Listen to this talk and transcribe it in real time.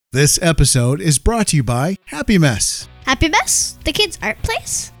This episode is brought to you by Happy Mess. Happy Mess, the kids' art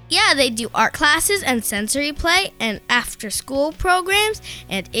place? Yeah, they do art classes and sensory play and after-school programs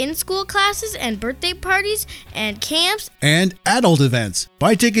and in-school classes and birthday parties and camps. And adult events.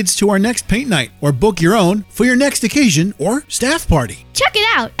 Buy tickets to our next paint night or book your own for your next occasion or staff party. Check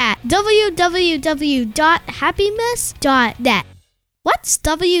it out at www.happymess.net. What's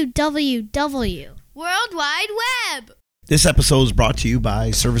www? World Wide Web! This episode is brought to you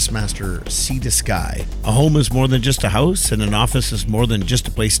by ServiceMaster Sea to Sky. A home is more than just a house, and an office is more than just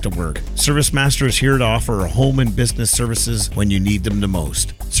a place to work. ServiceMaster is here to offer home and business services when you need them the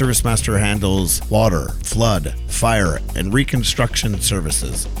most. ServiceMaster handles water, flood, fire, and reconstruction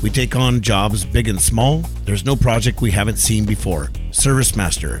services. We take on jobs big and small. There's no project we haven't seen before.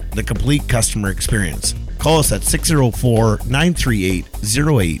 ServiceMaster, the complete customer experience. Call us at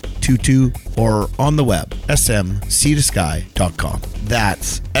 604-938-0822 or on the web, smseatosky.com.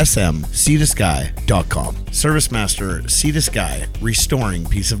 That's smseatosky.com. ServiceMaster Sea to Sky, restoring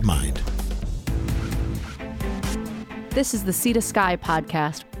peace of mind. This is the Sea to Sky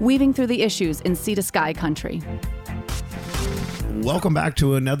podcast, weaving through the issues in Sea to Sky country. Welcome back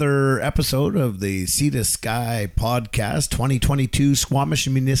to another episode of the Sea to Sky podcast 2022 Squamish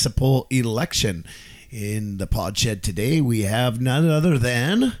Municipal Election. In the pod shed today, we have none other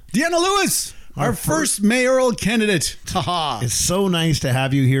than Deanna Lewis, our first mayoral candidate. Haha. It's so nice to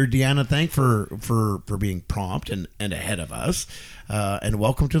have you here, Deanna. Thank for being prompt and ahead of us. And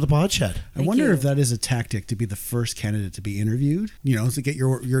welcome to the pod shed. I wonder if that is a tactic to be the first candidate to be interviewed, to get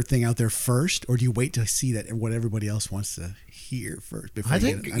your thing out there first, or do you wait to see that what everybody else wants to hear first? I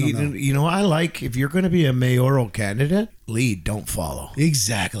think, I like if you're going to be a mayoral candidate, lead, don't follow.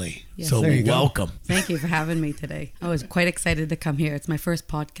 Exactly. Yes, so welcome. Thank you for having me today. I was quite excited to come here. It's my first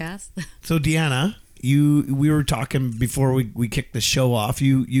podcast. So Deanna, we were talking before we kicked the show off.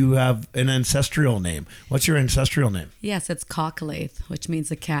 You have an ancestral name. What's your ancestral name? Yes, it's Cockalaith, which means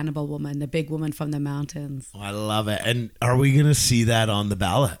the cannibal woman, the big woman from the mountains. Oh, I love it. And are we going to see that on the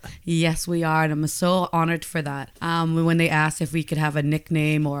ballot? Yes, we are. And I'm so honored for that. When they asked if we could have a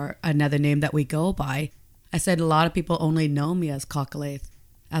nickname or another name that we go by, I said a lot of people only know me as Cockalaith,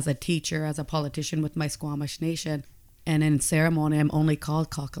 as a teacher, as a politician with my Squamish Nation. And in ceremony, I'm only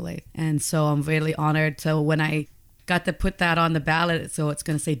called Cockalaith. And so I'm really honored. So when I got to put that on the ballot, so it's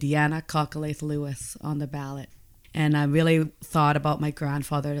going to say Deanna Cockalaith Lewis on the ballot. And I really thought about my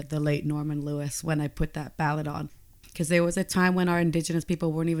grandfather, the late Norman Lewis, when I put that ballot on. Because there was a time when our Indigenous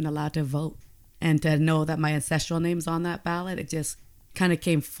people weren't even allowed to vote. And to know that my ancestral name's on that ballot, it just kind of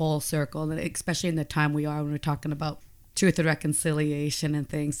came full circle. And especially in the time we are when we're talking about truth and reconciliation and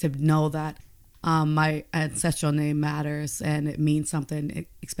things, to know that my ancestral name matters and it means something,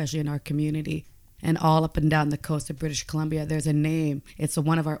 especially in our community. And all up and down the coast of British Columbia, there's a name. It's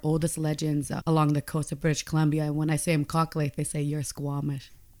one of our oldest legends along the coast of British Columbia. And when I say I'm Cockalaith, they say you're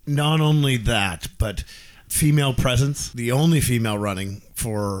Squamish. Not only that, but female presence, the only female running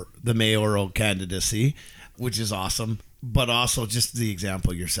for the mayoral candidacy, which is awesome. But also just the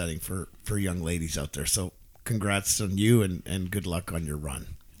example you're setting for young ladies out there. So congrats on you and good luck on your run.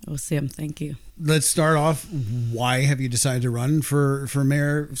 Oh, Sam, thank you. Let's start off. Why have you decided to run for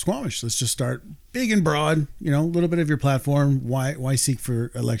mayor of Squamish? Let's just start big and broad, a little bit of your platform. Why seek for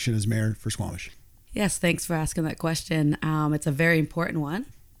election as mayor for Squamish? Yes, thanks for asking that question. It's a very important one.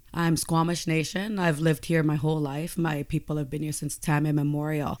 I'm Squamish Nation. I've lived here my whole life. My people have been here since time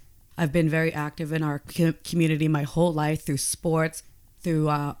immemorial. I've been very active in our community my whole life through sports,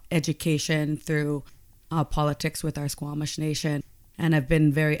 through education, through politics with our Squamish Nation. And I've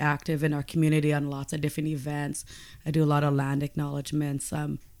been very active in our community on lots of different events. I do a lot of land acknowledgements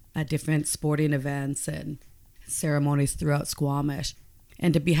at different sporting events and ceremonies throughout Squamish.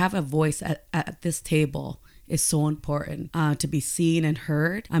 And to have a voice at this table is so important, to be seen and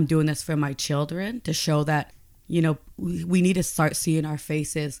heard. I'm doing this for my children to show that, we need to start seeing our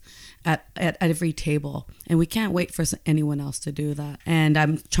faces at every table. And we can't wait for anyone else to do that. And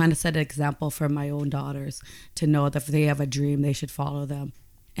I'm trying to set an example for my own daughters to know that if they have a dream, they should follow them.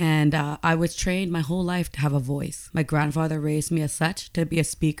 And I was trained my whole life to have a voice. My grandfather raised me as such, to be a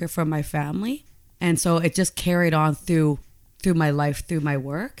speaker for my family. And so it just carried on through my life, through my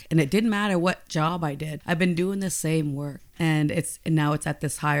work. And it didn't matter what job I did. I've been doing the same work. And now it's at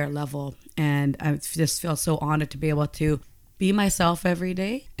this higher level. And I just feel so honored to be able to be myself every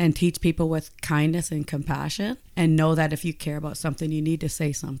day and teach people with kindness and compassion, and know that if you care about something, you need to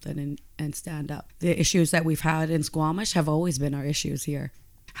say something and stand up. The issues that we've had in Squamish have always been our issues here.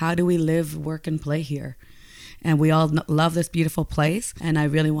 How do we live, work, and play here? And we all love this beautiful place. And I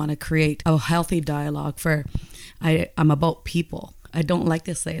really want to create a healthy dialogue I'm about people. I don't like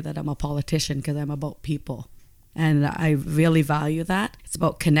to say that I'm a politician because I'm about people. And I really value that. It's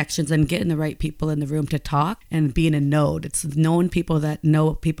about connections and getting the right people in the room to talk and being a node. It's knowing people that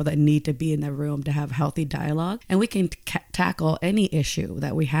know people that need to be in the room to have healthy dialogue. And we can tackle any issue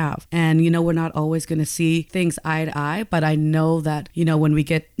that we have. And, we're not always going to see things eye to eye, but I know that, when we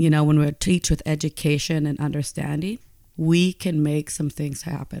get, when we teach with education and understanding, we can make some things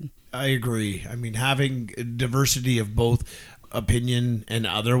happen. I agree. I mean, having diversity of both opinion and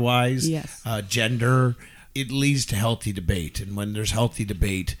otherwise, yes. Gender, it leads to healthy debate. And when there's healthy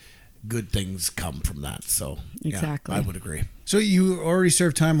debate, good things come from that. So exactly. Yeah, I would agree. So you already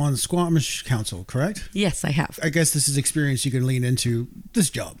served time on Squamish Council, correct? Yes, I have. I guess this is experience you can lean into this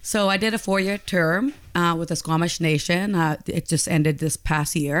job. So I did a 4-year term with the Squamish Nation. It just ended this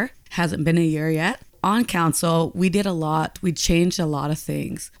past year. Hasn't been a year yet. On council, we did a lot. We changed a lot of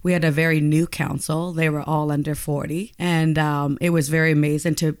things. We had a very new council. They were all under 40. And it was very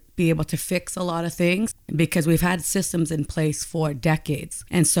amazing to be able to fix a lot of things because we've had systems in place for decades.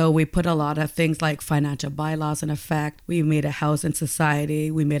 And so we put a lot of things like financial bylaws in effect. We made a housing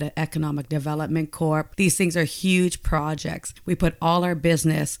society. We made an economic development corp. These things are huge projects. We put all our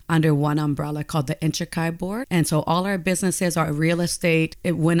business under one umbrella called the Inchikai Board. And so all our businesses, our real estate,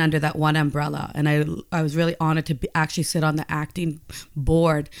 it went under that one umbrella. And I was really honored to actually sit on the acting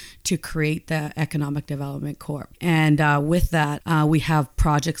board to create the Economic Development Corp. And with that, we have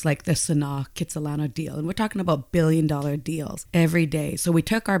projects like the Sanaa Kitsilano deal. And we're talking about billion-dollar deals every day. So we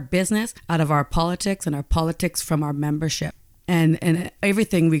took our business out of our politics and our politics from our membership. And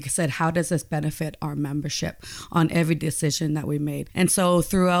everything we said, how does this benefit our membership on every decision that we made? And so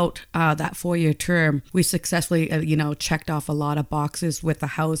throughout that 4-year term, we successfully, checked off a lot of boxes with the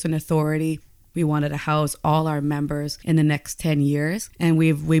Housing Authority. We wanted to house all our members in the next 10 years. And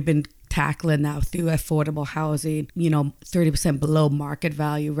we've been tackling that through affordable housing, 30% below market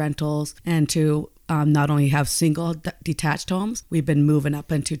value rentals, and to not only have single detached homes, we've been moving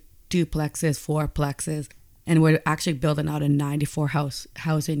up into duplexes, fourplexes. And we're actually building out a 94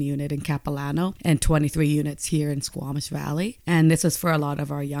 housing unit in Capilano and 23 units here in Squamish Valley. And this is for a lot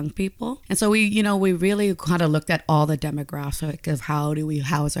of our young people. And so we really kind of looked at all the demographics of how do we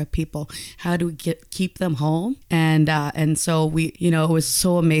house our people? How do we keep them home? And so we, it was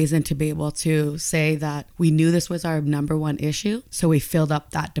so amazing to be able to say that we knew this was our number one issue. So we filled up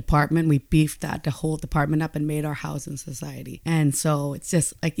that department. We beefed the whole department up and made our housing society. And so it's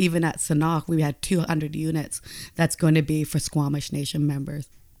just like even at Sanaa, we had 200 units that's going to be for Squamish Nation members.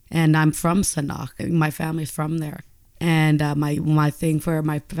 And I'm from Sanaa. My family's from there. And my thing for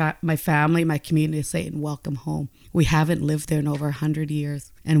my family, my community is saying, welcome home. We haven't lived there in over 100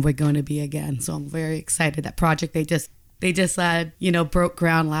 years, and we're going to be again. So I'm very excited. That project, they just broke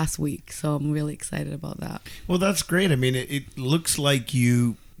ground last week. So I'm really excited about that. Well, that's great. I mean, it looks like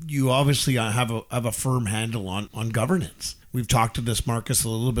you obviously have a firm handle on governance. We've talked to this, Marcus, a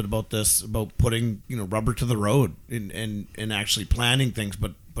little bit about this, about putting, rubber to the road and actually planning things,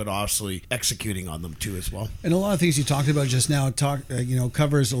 but obviously executing on them too as well. And a lot of things you talked about just now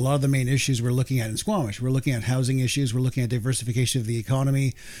covers a lot of the main issues we're looking at in Squamish. We're looking at housing issues. We're looking at diversification of the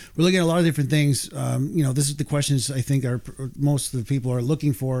economy. We're looking at a lot of different things. This is the questions I think most of the people are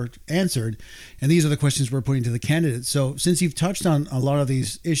looking for answered. And these are the questions we're putting to the candidates. So since you've touched on a lot of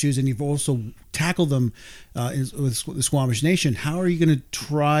these issues and you've also tackled them with the Squamish Nation, how are you going to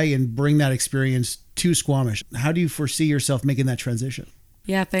try and bring that experience to Squamish? How do you foresee yourself making that transition?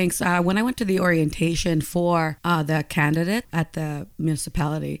 Yeah, thanks. When I went to the orientation for the candidate at the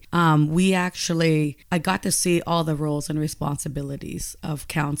municipality, I got to see all the roles and responsibilities of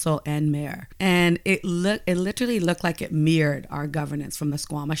council and mayor. And it literally looked like it mirrored our governance from the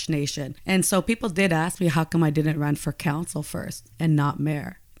Squamish Nation. And so people did ask me how come I didn't run for council first and not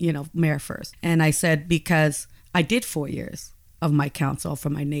mayor, mayor first. And I said, because I did 4 years of my council for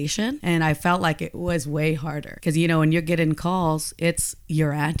my nation, and I felt like it was way harder because when you're getting calls, it's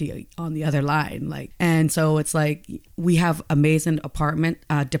your auntie on the other line, and so it's like we have amazing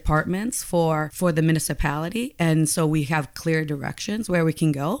departments for the municipality, and so we have clear directions where we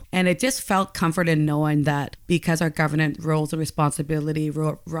can go, and it just felt comfort in knowing that because our government roles and responsibility,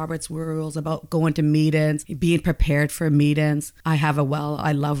 Robert's rules about going to meetings, being prepared for meetings.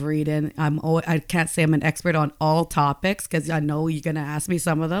 I love reading. I can't say I'm an expert on all topics because I know you're going to ask me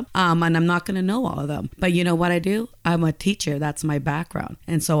some of them, and I'm not going to know all of them. But you know what I do? I'm a teacher. That's my background.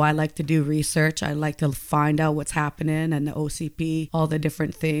 And so I like to do research. I like to find out what's happening and the OCP, all the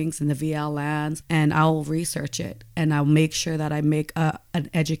different things, and the VL lands, and I'll research it, and I'll make sure that I make an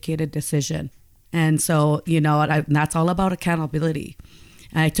educated decision. And so, that's all about accountability.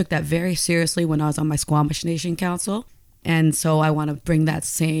 And I took that very seriously when I was on my Squamish Nation Council. And so I want to bring that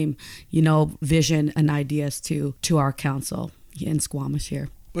same, vision and ideas to our council in Squamish here.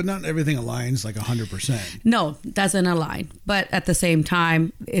 But not everything aligns like 100%. No, doesn't align. But at the same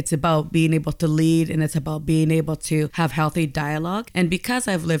time, it's about being able to lead, and it's about being able to have healthy dialogue. And because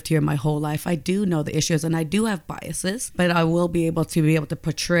I've lived here my whole life, I do know the issues and I do have biases, but I will be able to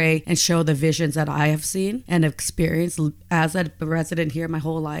portray and show the visions that I have seen and experienced as a resident here my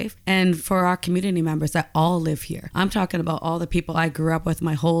whole life. And for our community members that all live here. I'm talking about all the people I grew up with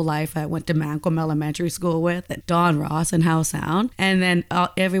my whole life. I went to Mancomb Elementary School with, at Don Ross and Howe Sound. And then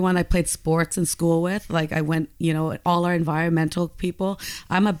everyone I played sports in school with, like I went, all our environmental people.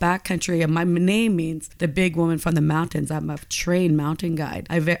 I'm a backcountry, and my name means the big woman from the mountains. I'm a trained mountain guide.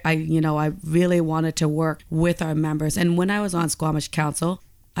 I really wanted to work with our members. And when I was on Squamish Council,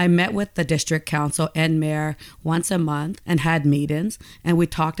 I met with the district council and mayor once a month and had meetings, and we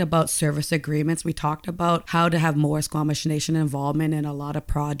talked about service agreements. We talked about how to have more Squamish Nation involvement in a lot of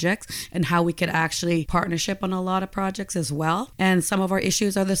projects and how we could actually partnership on a lot of projects as well. And some of our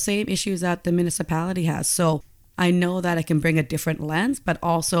issues are the same issues that the municipality has. So I know that I can bring a different lens, but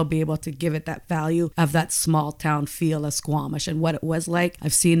also be able to give it that value of that small town feel of Squamish and what it was like.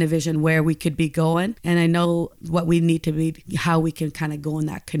 I've seen the vision where we could be going, and I know what we need to be, how we can kind of go in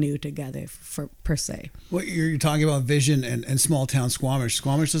that canoe together per se. Well, you're talking about vision and small town Squamish.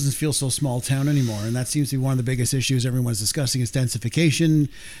 Squamish doesn't feel so small town anymore, and that seems to be one of the biggest issues everyone's discussing is densification.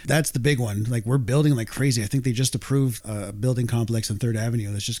 That's the big one. Like, we're building like crazy. I think they just approved a building complex on 3rd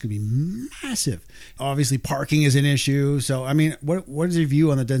Avenue that's just going to be massive. Obviously, parking is an issue. So, I mean, what is your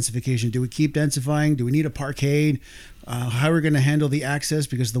view on the densification? Do we keep densifying? Do we need a parkade? How are we going to handle the access?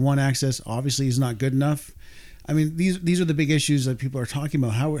 Because the one access obviously is not good enough. I mean, these are the big issues that people are talking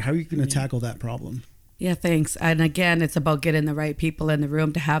about. How are you going to tackle that problem? Yeah, thanks. And again, it's about getting the right people in the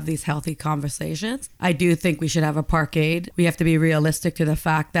room to have these healthy conversations. I do think we should have a parkade. We have to be realistic to the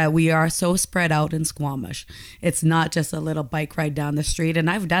fact that we are so spread out in Squamish. It's not just a little bike ride down the street, and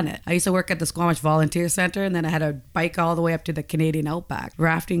I've done it. I used to work at the Squamish Volunteer Center, and then I had a bike all the way up to the Canadian Outback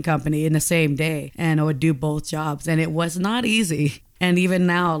Rafting Company in the same day, and I would do both jobs, and it was not easy. And even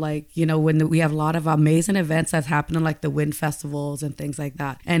now, when we have a lot of amazing events that's happening, like the wind festivals and things like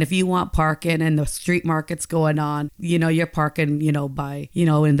that. And if you want parking and the street markets going on, you're parking, by,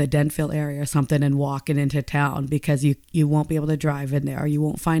 in the Denville area or something and walking into town because you won't be able to drive in there or you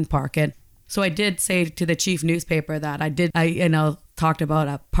won't find parking. So I did say to the chief newspaper that I talked about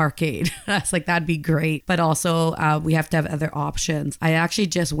a parkade. I was like, that'd be great. But also we have to have other options. I actually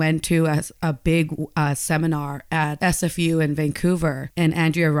just went to a big seminar at SFU in Vancouver, and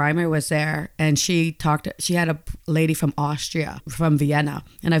Andrea Reimer was there, and she had a lady from Austria, from Vienna,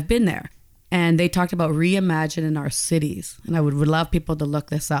 and I've been there. And they talked about reimagining our cities. And I would love people to look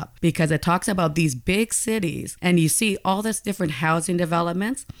this up because it talks about these big cities and you see all this different housing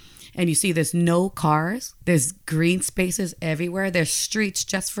developments. And you see there's no cars, there's green spaces everywhere, there's streets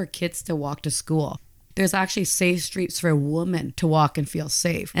just for kids to walk to school. There's actually safe streets for women to walk and feel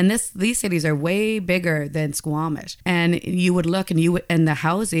safe. And these cities are way bigger than Squamish. And you would look and the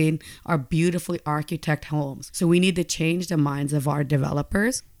housing are beautifully architect homes. So we need to change the minds of our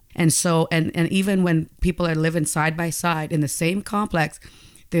developers. And so, and even when people are living side by side in the same complex,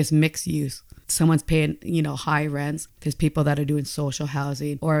 there's mixed use. Someone's paying, high rents. There's people that are doing social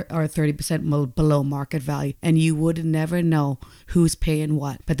housing or 30% below market value. And you would never know who's paying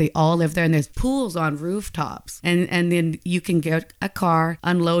what. But they all live there, and there's pools on rooftops. And then you can get a car,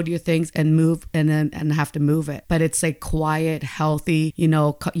 unload your things and move and have to move it. But it's like quiet, healthy,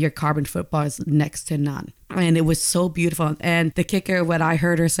 your carbon footprint is next to none. And it was so beautiful. And the kicker, what I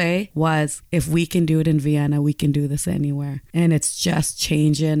heard her say was, if we can do it in Vienna, we can do this anywhere. And it's just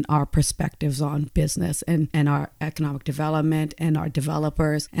changing our perspectives on business and our economic development and our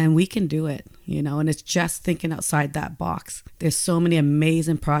developers. And we can do it, and it's just thinking outside that box. There's so many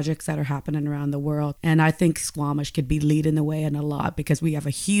amazing projects that are happening around the world. And I think Squamish could be leading the way in a lot because we have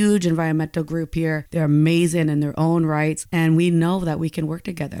a huge environmental group here. They're amazing in their own rights. And we know that we can work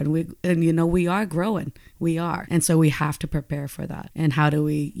together. And we are growing. We are. And so we have to prepare for that. And how do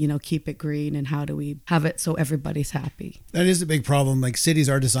we, keep it green, and how do we have it so everybody's happy? That is a big problem. Like, cities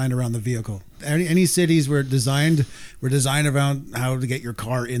are designed around the vehicle. Any cities were designed around how to get your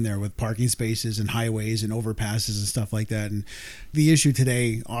car in there with parking spaces and highways and overpasses and stuff like that. And the issue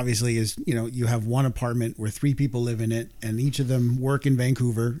today, obviously, is, you have one apartment where 3 people live in it, and each of them work in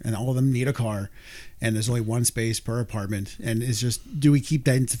Vancouver, and all of them need a car. And there's only one space per apartment. And it's just, do we keep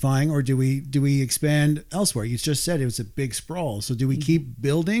densifying, or do we expand elsewhere? You just said it was a big sprawl. So do we keep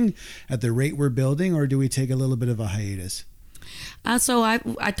building at the rate we're building, or do we take a little bit of a hiatus? So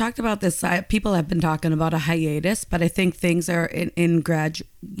I talked about this. People have been talking about a hiatus, but I think things are in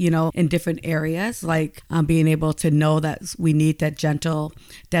different areas, like being able to know that we need that gentle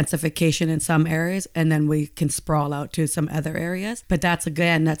densification in some areas, and then we can sprawl out to some other areas. But that's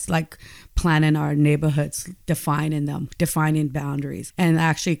like planning our neighborhoods, defining them, defining boundaries, and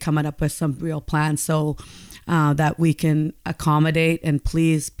actually coming up with some real plans so that we can accommodate and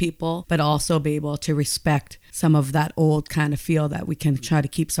please people, but also be able to respect some of that old kind of feel, that we can try to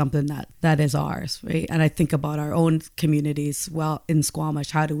keep something that is ours, right? And I think about our own communities, well, in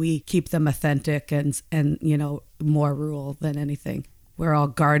Squamish, how do we keep them authentic and more rural than anything? We're all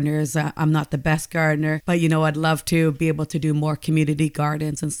gardeners. I'm not the best gardener, but I'd love to be able to do more community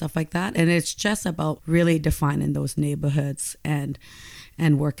gardens and stuff like that. And it's just about really defining those neighborhoods and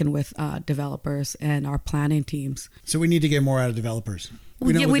working with developers and our planning teams. So we need to get more out of developers.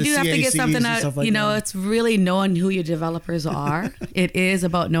 We do have to get something out. It's really knowing who your developers are. It is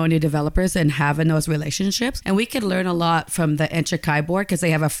about knowing your developers and having those relationships. And we could learn a lot from the Enchikai board because they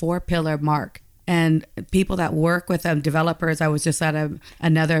have a 4-pillar mark. And people that work with them, developers, I was just at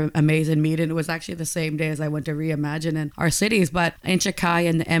another amazing meeting. It was actually the same day as I went to Reimagine in our cities. But Enchikai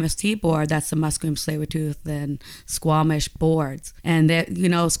and the MST board, that's the Musqueam, Tsleil-Waututh, and Squamish boards. And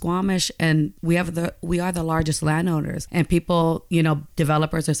Squamish, and we are the largest landowners. And people,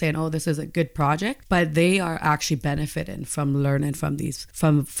 developers are saying, oh, this is a good project. But they are actually benefiting from learning from these,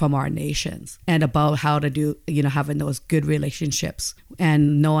 from our nations, and about how to do, having those good relationships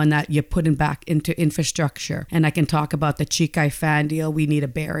and knowing that you're putting back into infrastructure. And I can talk about the Chikai Fan deal. We need a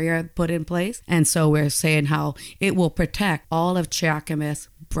barrier put in place. And so we're saying how it will protect all of Chiakamis,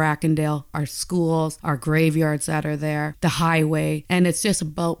 Brackendale, our schools, our graveyards that are there, the highway. And it's just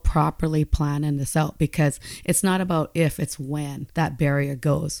about properly planning this out, because it's not about if, it's when that barrier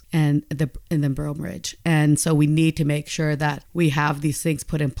goes and then Bromridge. And so we need to make sure that we have these things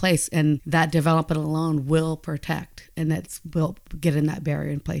put in place, and that development alone will protect, and we'll get in that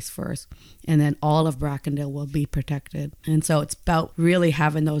barrier in place first. And then all of Brackendale will be protected. And so it's about really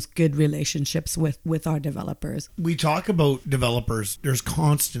having those good relationships with our developers. We talk about developers. There's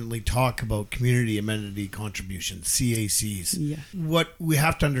constantly talk about community amenity contributions, CACs. Yeah. What we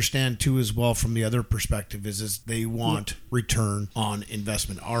have to understand too as well from the other perspective is they want return on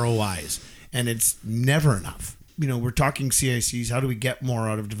investment, ROIs, and it's never enough. We're talking CICs. How do we get more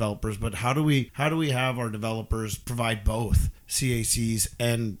out of developers? But how do we have our developers provide both CACs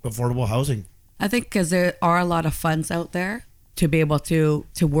and affordable housing? I think because there are a lot of funds out there to be able to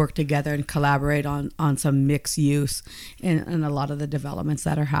work together and collaborate on some mixed use in a lot of the developments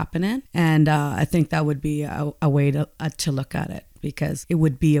that are happening. And I think that would be a way to look at it, because it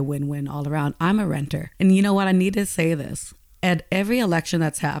would be a win-win all around. I'm a renter. And you know what? I need to say this. At every election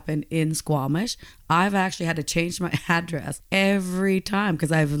that's happened in Squamish, I've actually had to change my address every time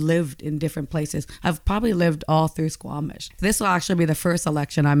because I've lived in different places. I've probably lived all through Squamish. This will actually be the first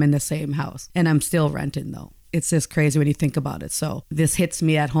election I'm in the same house, and I'm still renting though. It's just crazy when you think about it. So this hits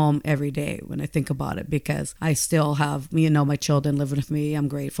me at home every day when I think about it, because I still have, my children living with me. I'm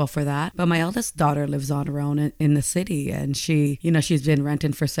grateful for that. But my eldest daughter lives on her own in the city, and she, she's been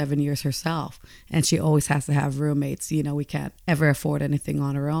renting for 7 years herself, and she always has to have roommates. We can't ever afford anything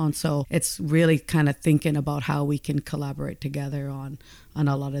on our own. So it's really kind of thinking about how we can collaborate together on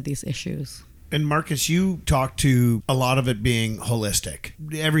a lot of these issues. And Marcus, you talked to a lot of it being holistic,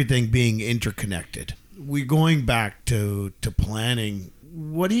 everything being interconnected. We're going back to planning.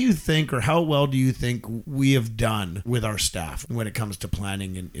 What do you think, or how well do you think we have done with our staff when it comes to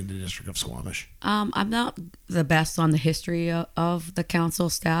planning in the District of Squamish? I'm not the best on the history of the council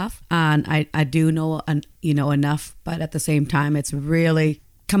staff, and I do know enough, but at the same time, it's really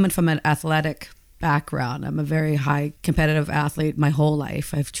coming from an athletic background. I'm a very high competitive athlete my whole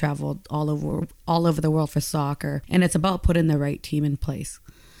life. I've traveled all over the world for soccer, and it's about putting the right team in place.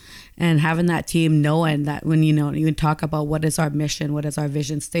 And having that team, knowing that when you talk about what is our mission, what is our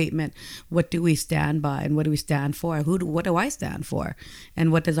vision statement, what do we stand by, and what do we stand for? What do I stand for?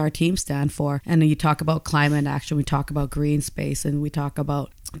 And what does our team stand for? And then you talk about climate action, we talk about green space, and we talk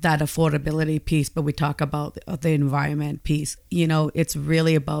about that affordability piece, but we talk about the environment piece. It's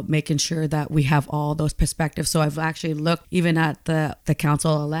really about making sure that we have all those perspectives. So I've actually looked even at the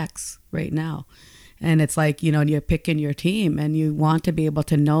council elects right now. And it's like, you're picking your team, and you want to be able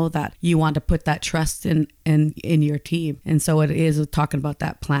to know that you want to put that trust in your team. And so it is talking about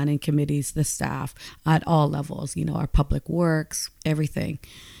that planning committees, the staff at all levels, our public works, everything.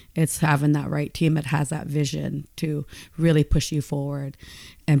 It's having that right team that has that vision to really push you forward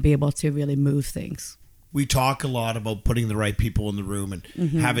and be able to really move things. we talk a lot about putting the right people in the room and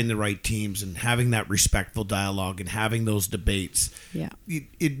having the right teams and having that respectful dialogue and having those debates. Yeah.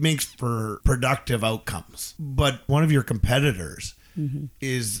 It makes for productive outcomes. But one of your competitors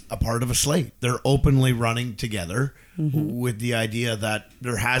is a part of a slate. They're openly running together with the idea that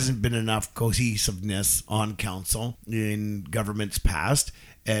there hasn't been enough cohesiveness on council in governments past,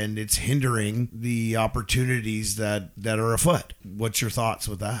 and it's hindering the opportunities that are afoot. What's your thoughts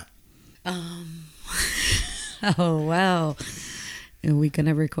with that? Oh, wow. Are we going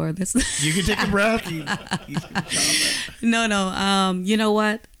to record this? You can take a breath. No. You know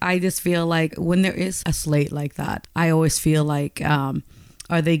what? I just feel like when there is a slate like that, I always feel like,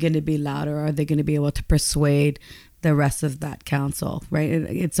 are they going to be louder? Are they going to be able to persuade the rest of that council, right?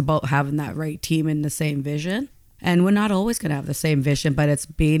 It's about having that right team in the same vision. And we're not always going to have the same vision, but it's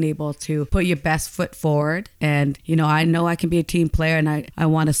being able to put your best foot forward. And, I know I can be a team player. And I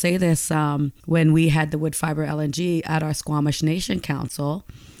want to say this, when we had the wood fiber LNG at our Squamish Nation Council,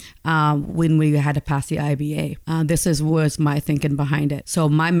 when we had to pass the IBA, was my thinking behind it. So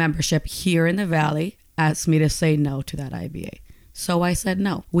my membership here in the Valley asked me to say no to that IBA. So I said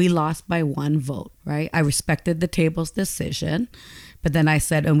no. We lost by 1 vote, right? I respected the table's decision. But then I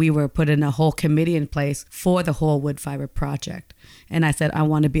said, and we were putting a whole committee in place for the whole wood fiber project. And I said, I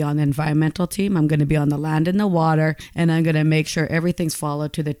want to be on the environmental team. I'm going to be on the land and the water, and I'm going to make sure everything's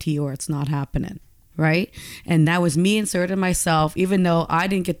followed to the T or it's not happening. Right? And that was me inserting myself. Even though I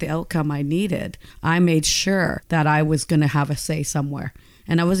didn't get the outcome I needed, I made sure that I was going to have a say somewhere.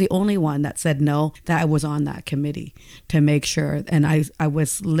 And I was the only one that said no, that I was on that committee to make sure. And I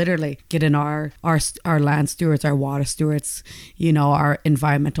was literally getting our land stewards, our water stewards, our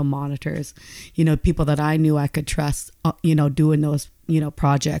environmental monitors, people that I knew I could trust, doing those,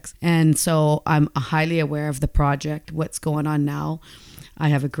 projects. And so I'm highly aware of the project, what's going on now. I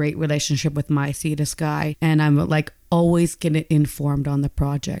have a great relationship with my Sea to Sky, and I'm always getting informed on the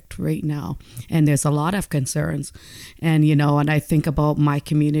project right now. And there's a lot of concerns. And, and I think about my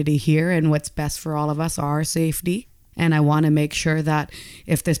community here and what's best for all of us, our safety. And I want to make sure that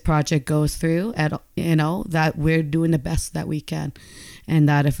if this project goes through, that we're doing the best that we can. And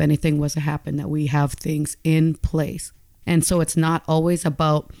that if anything was to happen, that we have things in place. And so it's not always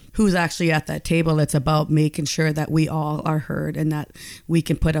about who's actually at that table. It's about making sure that we all are heard and that we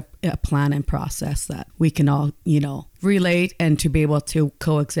can put a plan and process that we can all, relate and to be able to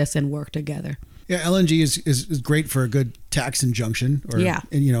coexist and work together. Yeah, LNG is great for a good tax injunction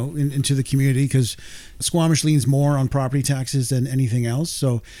into the community, because Squamish leans more on property taxes than anything else.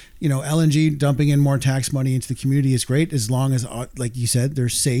 So, LNG dumping in more tax money into the community is great, as long as, like you said, they're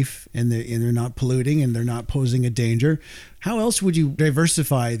safe and they're not polluting and they're not posing a danger. How else would you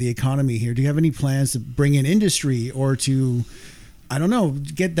diversify the economy here? Do you have any plans to bring in industry or to,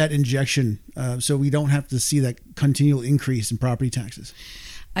 get that injection so we don't have to see that continual increase in property taxes?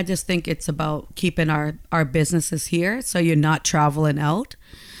 I just think it's about keeping our businesses here, so you're not traveling out.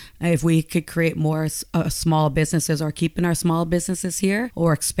 If we could create more small businesses, or keeping our small businesses here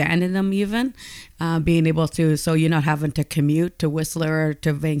or expanding them even, being able to, so you're not having to commute to Whistler or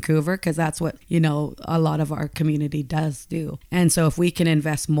to Vancouver, because that's what, a lot of our community does do. And so if we can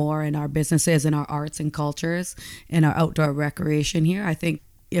invest more in our businesses and our arts and cultures and our outdoor recreation here, I think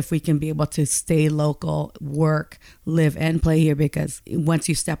if we can be able to stay local, work, live, and play here, because once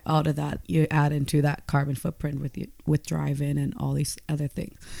you step out of that, you add into that carbon footprint with drive-in and all these other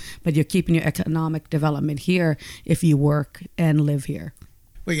things. But you're keeping your economic development here if you work and live here.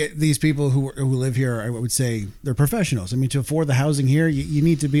 Well, these people who live here, I would say they're professionals. I mean, to afford the housing here, you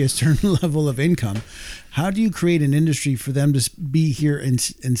need to be a certain level of income. How do you create an industry for them to be here and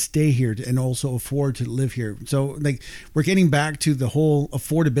stay here and also afford to live here? So, we're getting back to the whole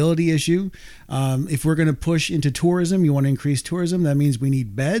affordability issue. If we're going to push into tourism, you want to increase tourism. That means we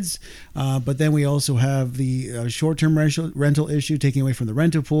need beds. But then we also have the short-term rental issue, taking away from the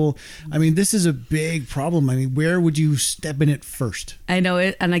rental pool. I mean, this is a big problem. I mean, where would you step in it first? I know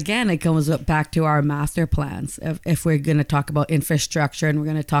it. And again, it comes back to our master plans. If we're going to talk about infrastructure and we're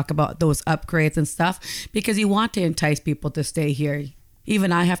going to talk about those upgrades and stuff, because you want to entice people to stay here.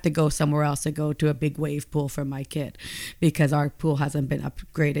 Even I have to go somewhere else to go to a big wave pool for my kid, because our pool hasn't been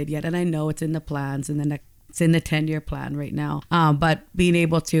upgraded yet. And I know it's in the plans in the next It's in the 10-year plan right now. But being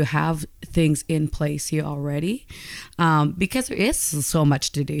able to have things in place here already, because there is so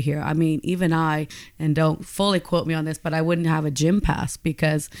much to do here. I mean, even I, and don't fully quote me on this, but I wouldn't have a gym pass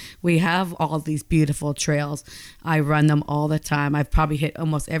because we have all these beautiful trails. I run them all the time. I've probably hit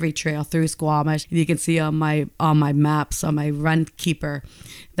almost every trail through Squamish. You can see on my maps, on my Run Keeper,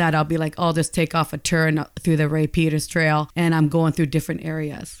 that I'll be like, I'll just take off a turn through the Ray Peters Trail and I'm going through different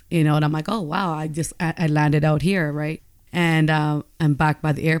areas, and I'm like, oh wow, I landed out here, right? And I'm back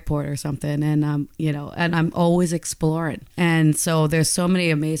by the airport or something, and and I'm always exploring. And so there's so many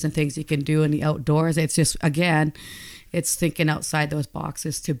amazing things you can do in the outdoors. It's just, again, it's thinking outside those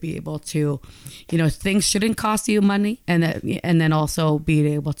boxes to be able to, things shouldn't cost you money, and then also being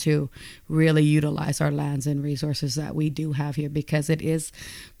able to really utilize our lands and resources that we do have here, because it is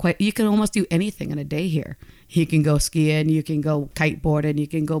quite, you can almost do anything in a day here. You can go skiing, you can go kiteboarding, you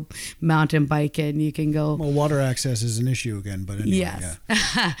can go mountain biking, you can go. Well, water access is an issue again, but anyway, yes,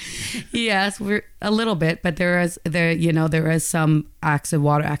 yeah. Yes, we're a little bit, but there is some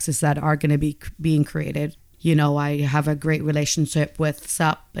water access that are going to be being created. I have a great relationship with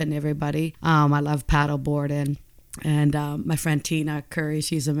SUP and everybody. I love paddleboarding. And my friend Tina Curry,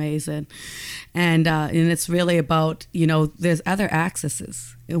 she's amazing. And it's really about, there's other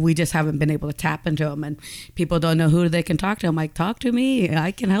accesses. We just haven't been able to tap into them. And people don't know who they can talk to. I'm like, talk to me.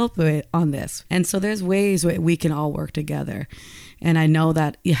 I can help on this. And so there's ways where we can all work together. And I know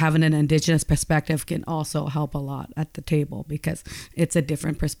that having an Indigenous perspective can also help a lot at the table, because it's a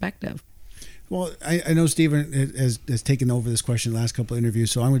different perspective. Well, I know Stephen has taken over this question the last couple of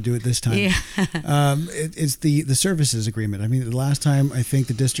interviews, so I'm going to do it this time. Yeah. It's the services agreement. I mean, the last time I think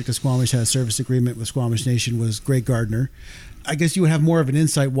the District of Squamish had a service agreement with Squamish Nation was Greg Gardner. I guess you would have more of an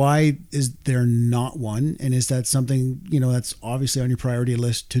insight. Why is there not one? And is that something, that's obviously on your priority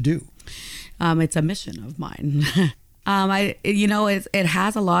list to do? It's a mission of mine. It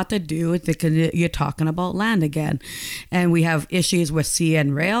has a lot to do with you're talking about land again, and we have issues with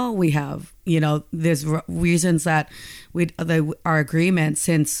CN Rail. We have, there's reasons that our agreement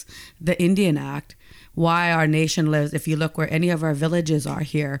since the Indian Act, why our nation lives. If you look where any of our villages are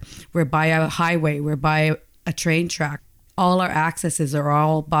here, we're by a highway, we're by a train track. All our accesses are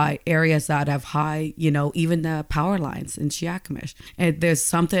all by areas that have high, even the power lines in Chiakamish. And there's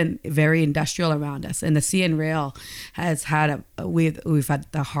something very industrial around us. And the CN Rail has had we've had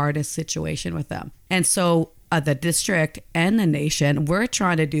the hardest situation with them. And so the district and the nation, we're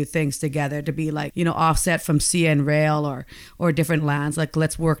trying to do things together to be like, offset from CN Rail or different lands. Like,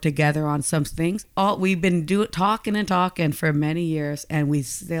 let's work together on some things. We've been talking for many years, and we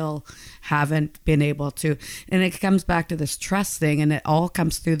still haven't been able to. And it comes back to this trust thing, and it all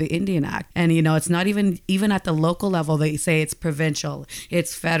comes through the Indian Act. And, it's not even at the local level. They say it's provincial,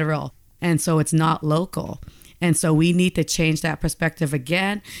 it's federal. And so it's not local. And so we need to change that perspective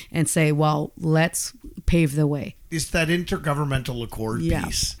again and say, well, let's pave the way. It's that intergovernmental accord Yeah.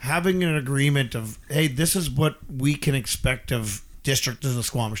 piece. Having an agreement of, hey, this is what we can expect of District of the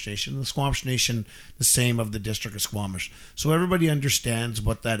Squamish Nation. The Squamish Nation, the same of the District of Squamish. So everybody understands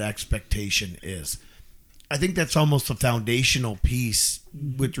what that expectation is. I think that's almost a foundational piece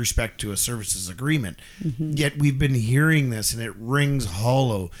with respect to a services agreement. Mm-hmm. Yet we've been hearing this, and it rings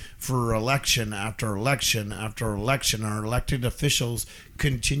hollow for election after election after election. Our elected officials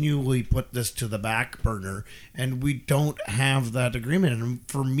continually put this to the back burner, and we don't have that agreement. And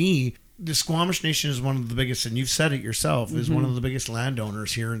for me, the Squamish Nation is one of the biggest, and you've said it yourself, is one of the biggest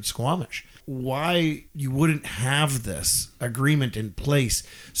landowners here in Squamish. Why you wouldn't have this agreement in place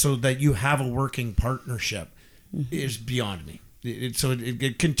so that you have a working partnership is beyond me.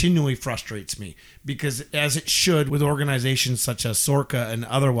 It continually frustrates me, because as it should with organizations such as SORCA and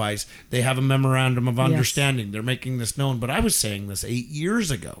otherwise, they have a memorandum of understanding. Yes. They're making this known. But I was saying this 8 years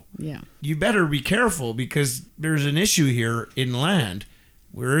ago. Yeah. You better be careful, because there's an issue here in land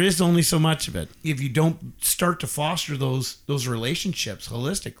where there is only so much of it. If you don't start to foster those relationships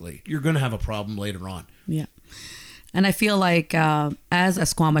holistically, you're going to have a problem later on. Yeah. And I feel like as a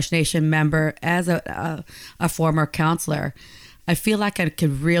Squamish Nation member, as a former counselor, I feel like I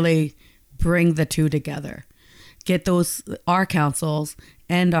could really bring the two together, get our councils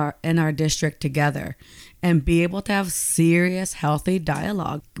and our district together, and be able to have serious, healthy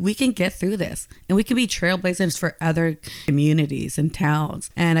dialogue. We can get through this, and we can be trailblazers for other communities and towns.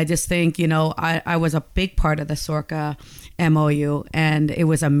 And I just think, I was a big part of the SORCA MOU, and it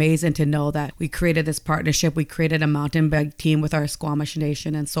was amazing to know that we created this partnership. We created a mountain bike team with our Squamish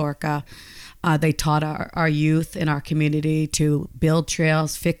Nation and SORCA. They taught our youth in our community to build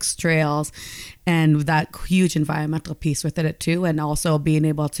trails, fix trails, and that huge environmental piece within it too, and also being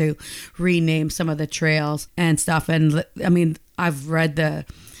able to rename some of the trails and stuff. And I mean, I've read the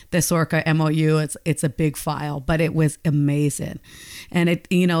SORCA MOU. It's a big file, but it was amazing. And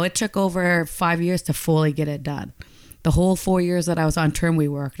it took over 5 years to fully get it done. The whole 4 years that I was on term, we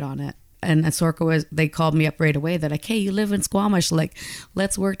worked on it. And SORCA they called me up right away. They're like, hey, you live in Squamish, like,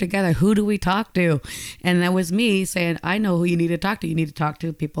 let's work together. Who do we talk to? And that was me saying, I know who you need to talk to. You need to talk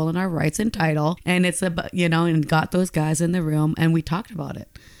to people in our rights and title. And it's about, and got those guys in the room and we talked about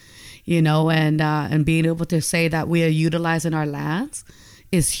it, and being able to say that we are utilizing our lands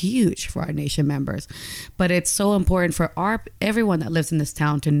is huge for our nation members. But it's so important for everyone that lives in this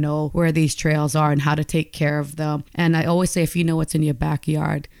town to know where these trails are and how to take care of them. And I always say, if you know what's in your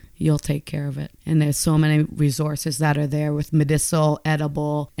backyard, you'll take care of it. And there's so many resources that are there with medicinal,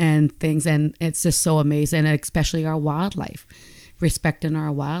 edible, and things. And it's just so amazing, and especially our wildlife, respecting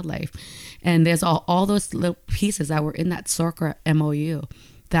our wildlife. And there's all those little pieces that were in that SORCA MOU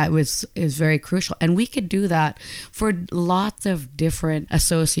that is very crucial. And we could do that for lots of different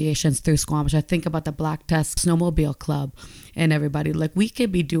associations through Squamish. I think about the Black Tusk Snowmobile Club and everybody. Like, we could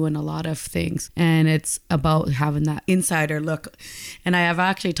be doing a lot of things, and it's about having that insider look. And I have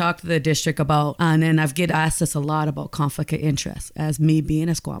actually talked to the district about, and I've get asked this a lot about conflict of interest as me being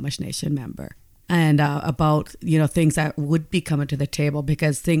a Squamish Nation member. And about, things that would be coming to the table,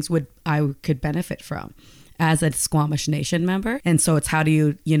 because things I could benefit from as a Squamish Nation member. And so it's how do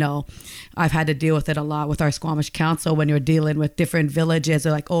you, I've had to deal with it a lot with our Squamish Council when you're dealing with different villages.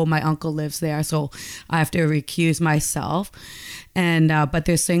 They're like, oh, my uncle lives there, so I have to recuse myself. And but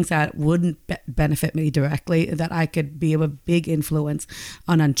there's things that wouldn't benefit me directly that I could be a big influence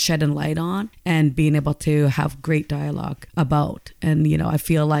on shedding light on and being able to have great dialogue about. And, I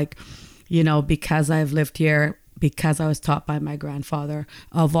feel like, because I've lived here, because I was taught by my grandfather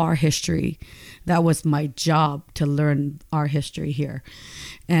of our history, that was my job to learn our history here.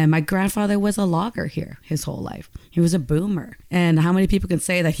 And my grandfather was a logger here his whole life. He was a boomer. And how many people can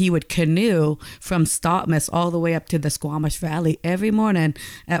say that he would canoe from Stotmas all the way up to the Squamish Valley every morning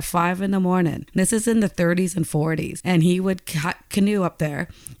at 5 a.m. This is in the 30s and 40s. And he would canoe up there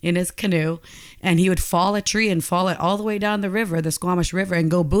in his canoe, and he would fall a tree and fall it all the way down the river, the Squamish River,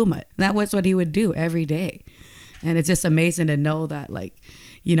 and go boom it. That was what he would do every day. And it's just amazing to know that, like,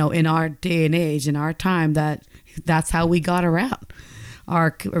 in our day and age, in our time, that's how we got around.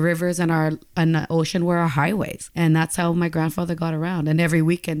 Our rivers and the ocean were our highways. And that's how my grandfather got around. And every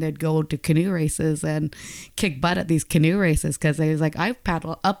weekend they'd go to canoe races and kick butt at these canoe races, because they was like, I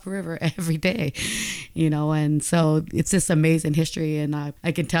paddle upriver every day, and so it's just amazing history. And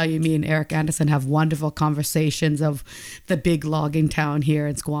I can tell you, me and Eric Anderson have wonderful conversations of the big logging town here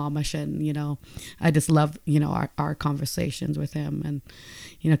in Squamish. And, I just love, our conversations with him, and,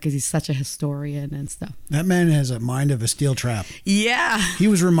 because he's such a historian and stuff. That man has a mind of a steel trap. Yeah. He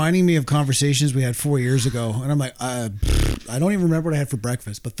was reminding me of conversations we had 4 years ago, and I'm like, I don't even remember what I had for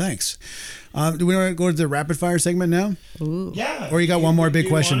breakfast, but thanks. Do we want to go to the rapid fire segment now? Ooh. Yeah. Or you got one more big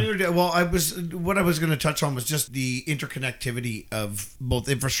question? What I was going to touch on was just the interconnectivity of both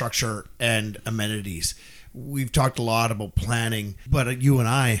infrastructure and amenities. We've talked a lot about planning, but you and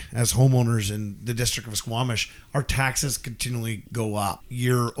I, as homeowners in the district of Squamish, our taxes continually go up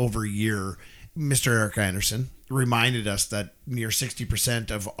year over year. Mr. Eric Anderson reminded us that near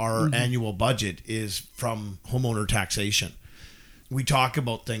 60% of our annual budget is from homeowner taxation. We talk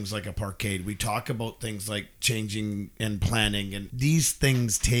about things like a parkade. We talk about things like changing and planning, and these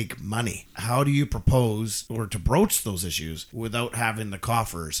things take money. How do you propose or to broach those issues without having the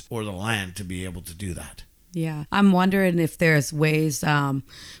coffers or the land to be able to do that? Yeah. I'm wondering if there's ways,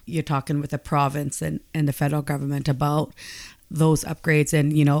 you're talking with the province and the federal government about those upgrades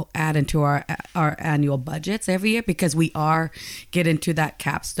and, add into our annual budgets every year, because we are getting to that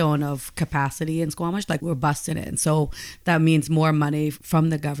capstone of capacity in Squamish, like we're busting it. And so that means more money from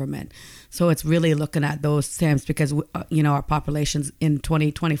the government. So it's really looking at those terms, because, our populations in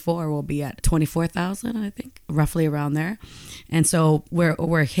 2024 will be at 24,000, I think, roughly around there. And so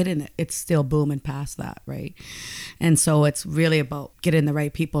we're hitting it. It's still booming past that, right? And so it's really about getting the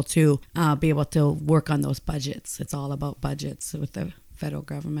right people to be able to work on those budgets. It's all about budgets with the federal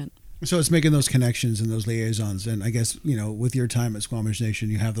government. So it's making those connections and those liaisons. And I guess, with your time at Squamish Nation,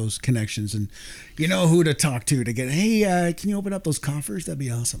 you have those connections and you know who to talk to get, hey, can you open up those coffers? That'd be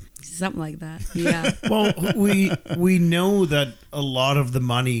awesome. Something like that. Yeah. Well, we know that a lot of the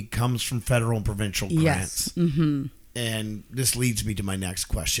money comes from federal and provincial grants. Yes. Mm-hmm. And this leads me to my next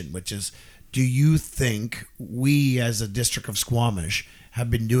question, which is, Do you think we as a district of Squamish have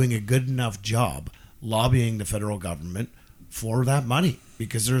been doing a good enough job lobbying the federal government for that money?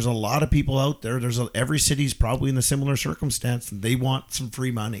 Because there's a lot of people out there. Every city's probably in a similar circumstance, and they want some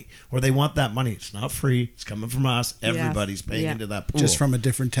free money, or they want that money. It's not free. It's coming from us. Everybody's paying into that pool. Just from a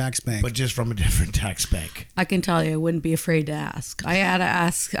different tax bank. But just from a different tax bank. I can tell you, I wouldn't be afraid to ask. I had to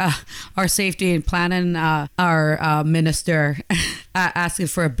ask our safety and planning, our minister, asking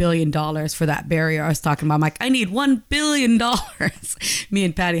for $1 billion for that barrier I was talking about. I'm like, I need $1 billion. Me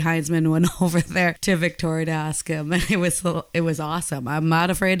and Patty Heinzman went over there to Victoria to ask him, and it was awesome. I'm not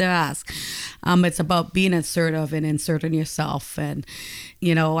afraid to ask. It's about being assertive and inserting yourself. And,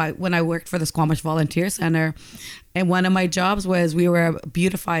 you know, when I worked for the Squamish Volunteer Center, and one of my jobs was we were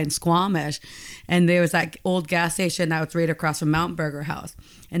beautifying Squamish, and there was that old gas station that was right across from Mount Burger House,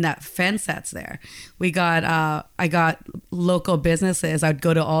 and that fence that's there. I got local businesses. I'd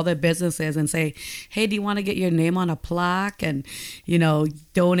go to all the businesses and say, hey, do you want to get your name on a plaque and, you know,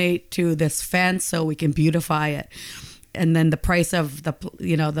 donate to this fence so we can beautify it? And then the price of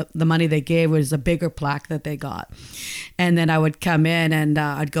the money they gave was a bigger plaque that they got. And then I would come in and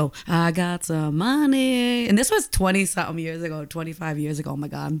I'd go, I got some money. And this was 20-something years ago, 25 years ago. Oh my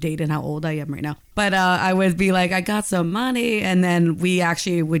God, I'm dating how old I am right now. But I would be like, I got some money. And then we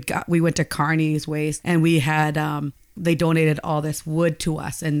went to Carney's Waste, and we had, they donated all this wood to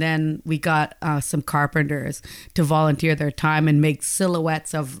us. And then we got some carpenters to volunteer their time and make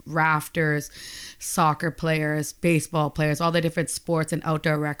silhouettes of rafters, soccer players, baseball players, all the different sports and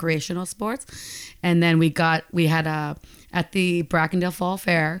outdoor recreational sports. And then at the Brackendale Fall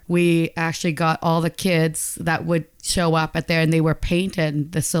Fair, we actually got all the kids that would show up at there, and they were painting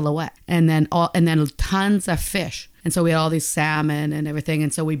the silhouette, and then tons of fish. And so we had all these salmon and everything.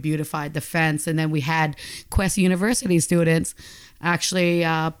 And so we beautified the fence. And then we had Quest University students actually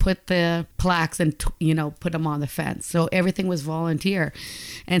put the plaques and, put them on the fence. So everything was volunteer.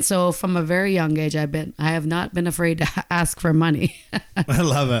 And so from a very young age, I have not been afraid to ask for money. I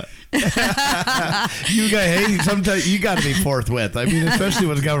love it. Sometimes you got to be forthwith. I mean, especially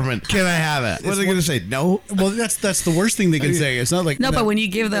with the government. Can I have it? What are they going to say? No. Well, that's the worst thing they can say. It's not like no, but when you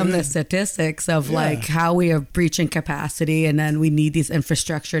give them the statistics of like how we are breaching capacity, and then we need these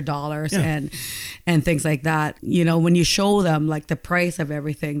infrastructure dollars and things like that. You know, when you show them like the price of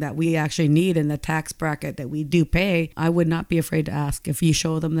everything that we actually need in the tax bracket that we do pay, I would not be afraid to ask. If you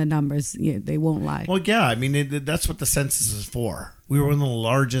show them the numbers, they won't lie. Well, yeah, I mean, that's what the census is for. We were one of the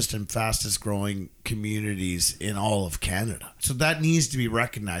largest and fastest growing communities in all of Canada. So that needs to be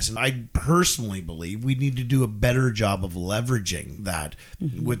recognized. And I personally believe we need to do a better job of leveraging that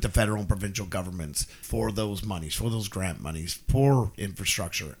with the federal and provincial governments for those monies, for those grant monies, for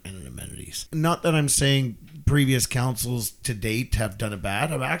infrastructure and amenities. Not that I'm saying previous councils to date have done it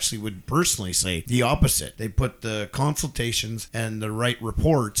bad. I actually would personally say the opposite. They put the consultations and the right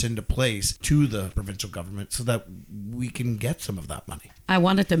reports into place to the provincial government so that we can get some of that money. I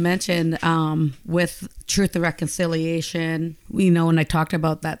wanted to mention with Truth and Reconciliation, when I talked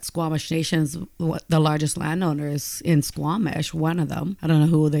about that Squamish Nation's the largest landowners in Squamish, one of them, I don't know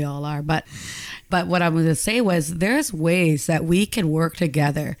who they all are, but what I was going to say was there's ways that we can work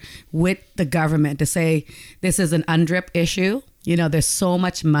together with the government to say this is an UNDRIP issue. There's so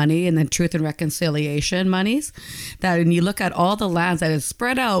much money in the Truth and Reconciliation monies that when you look at all the lands that is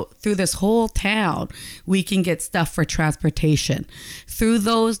spread out through this whole town, we can get stuff for transportation. Through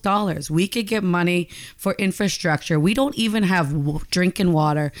those dollars, we could get money for infrastructure. We don't even have drinking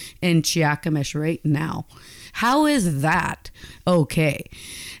water in Chiakamish right now. How is that okay?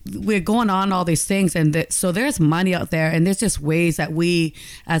 We're going on all these things, and so there's money out there, and there's just ways that we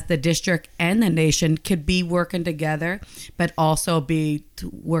as the district and the nation could be working together, but also be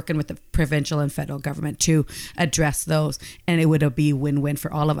working with the provincial and federal government to address those, and it would be win-win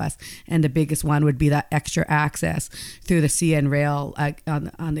for all of us. And the biggest one would be that extra access through the CN Rail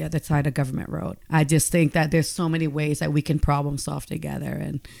on the other side of Government Road. I just think that there's so many ways that we can problem solve together,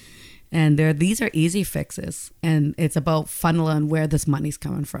 and these are easy fixes, and it's about funneling where this money's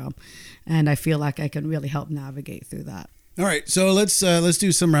coming from. And I feel like I can really help navigate through that. All right, so let's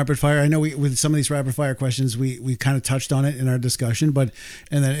do some rapid fire. I know with some of these rapid fire questions, we kind of touched on it in our discussion, and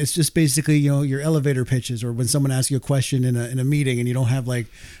then it's just basically your elevator pitches, or when someone asks you a question in a meeting and you don't have like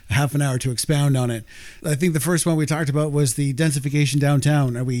half an hour to expound on it. I think the first one we talked about was the densification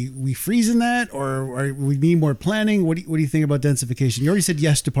downtown. Are we freezing that, or we need more planning? What do you think about densification? You already said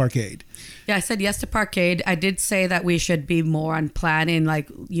yes to Parkade. Yeah, I said yes to Parkade. I did say that we should be more on planning, like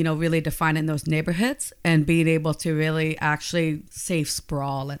really defining those neighborhoods and being able to really actually save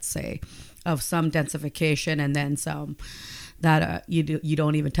sprawl, let's say, of some densification and then some that you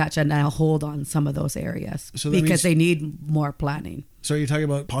don't even touch, and I'll hold on some of those areas So that because means- they need more planning. So you're talking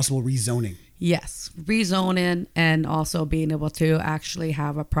about possible rezoning. Yes, rezoning, and also being able to actually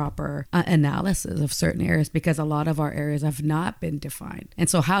have a proper analysis of certain areas, because a lot of our areas have not been defined. And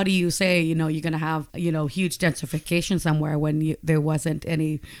so how do you say, you're going to have, huge densification somewhere when there wasn't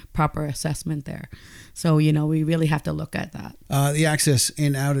any proper assessment there? So, we really have to look at that. The access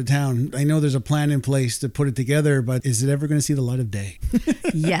in out of town. I know there's a plan in place to put it together, but is it ever going to see the light of day?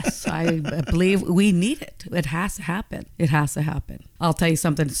 Yes, I believe we need it. It has to happen. It has to happen. I'll tell you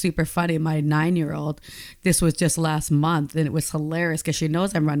something super funny. My 9-year-old, this was just last month, and it was hilarious because she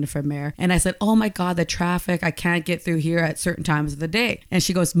knows I'm running for mayor. And I said, oh my God, the traffic, I can't get through here at certain times of the day. And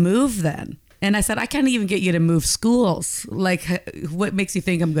she goes, move then. And I said, I can't even get you to move schools. Like, what makes you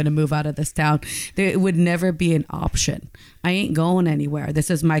think I'm going to move out of this town? It would never be an option. I ain't going anywhere.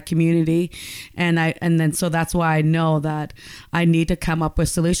 This is my community. So that's why I know that I need to come up with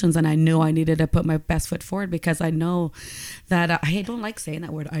solutions. And I knew I needed to put my best foot forward, because I know that I don't like saying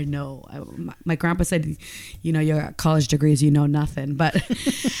that word. I know. My grandpa said, your college degrees, nothing. But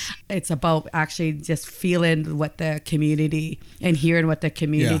it's about actually just feeling what the community and hearing what the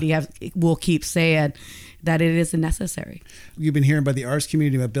community will keep saying, that it is necessary. You've been hearing about the arts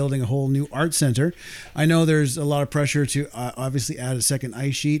community about building a whole new art center. I know there's a lot of pressure to obviously add a second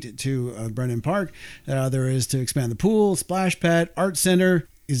ice sheet to Brennan Park. There is to expand the pool, splash pad, art center.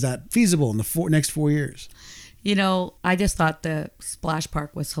 Is that feasible in the next 4 years? I just thought the splash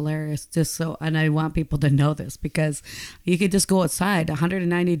park was hilarious, and I want people to know this, because you could just go outside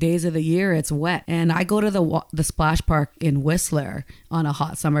 190 days of the year. It's wet. And I go to the splash park in Whistler on a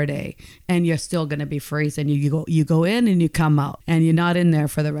hot summer day, and you're still going to be freezing. You go in and you come out, and you're not in there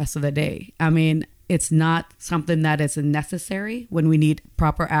for the rest of the day. I mean, it's not something that is necessary when we need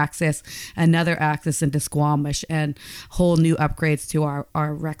proper access, another access into Squamish, and whole new upgrades to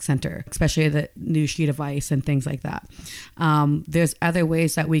our rec center, especially the new sheet of ice and things like that. There's other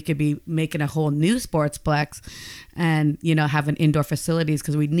ways that we could be making a whole new sportsplex and, having indoor facilities,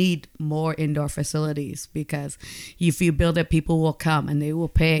 because we need more indoor facilities, because if you build it, people will come and they will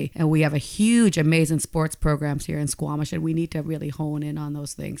pay. And we have a huge, amazing sports programs here in Squamish, and we need to really hone in on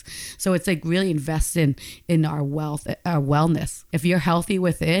those things. So it's like really invest in our wellness. If you're healthy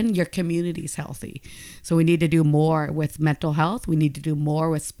within, your community's healthy. So we need to do more with mental health. We need to do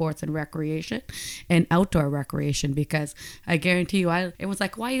more with sports and recreation and outdoor recreation, because I guarantee you, it was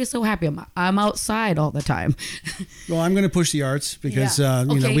like, why are you so happy? I'm outside all the time. Well, I'm going to push the arts, because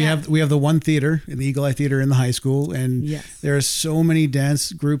we have the one theater, the Eagle Eye Theater in the high school, and there are so many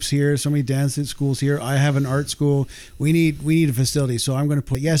dance groups here, so many dance schools here. I have an art school. We need a facility, so I'm going to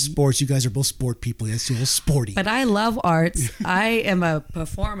put sports. You guys are both sport people. Yes, you're sporty. But I love arts. I am a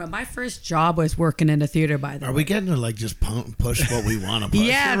performer. My first job was working in a theater. By the way, are we getting to just push what we want to push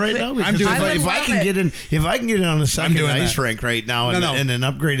right now? I'm doing. If I can get in on a second ice rink right now in an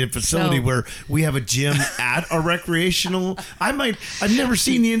upgraded facility where we have a gym at a recreational, I've never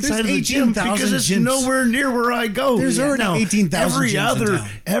seen the inside of the gym because it's nowhere near where I go. There's already 18,000 gyms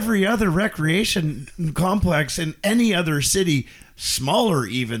every other recreation complex in any other city, smaller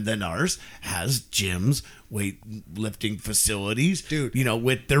even than ours, has gyms, weightlifting facilities, dude,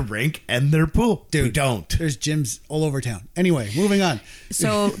 with their rink and their pool. Dude, we don't. There's gyms all over town. Anyway, moving on.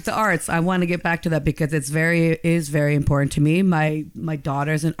 So the arts, I want to get back to that, because it's very important to me. My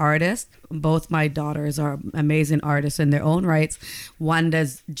daughter's an artist. Both my daughters are amazing artists in their own rights. One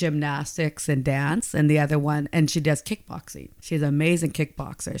does gymnastics and dance, and the other one, and she does kickboxing. She's an amazing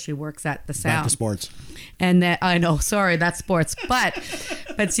kickboxer. She works at the Sound. Back to sports. And I know, sorry, that's sports, but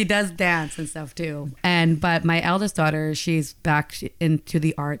she does dance and stuff too. But my eldest daughter, she's back into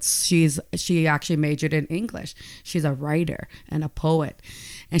the arts. She actually majored in English. She's a writer and a poet,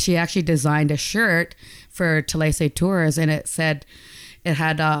 and she actually designed a shirt for Talese Tours, and it said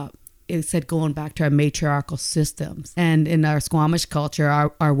going back to our matriarchal systems. And in our Squamish culture,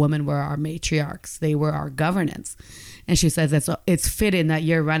 our women were our matriarchs. They were our governance. And she says it's fitting that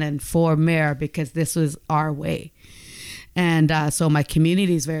you're running for mayor, because this was our way. And so my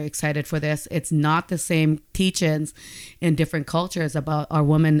community is very excited for this. It's not the same teachings in different cultures about our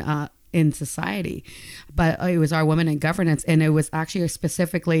women in society, but it was our women in governance, and it was actually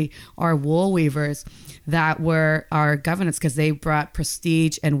specifically our wool weavers that were our governance, because they brought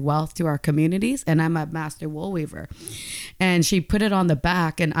prestige and wealth to our communities. And I'm a master wool weaver, and she put it on the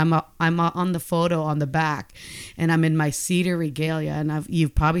back, and I'm on the photo on the back, and I'm in my cedar regalia, and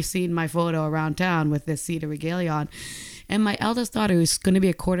you've probably seen my photo around town with this cedar regalia on. And my eldest daughter, who's going to be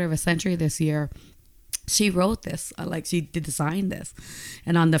a quarter of a century this year, she wrote this, like she designed this,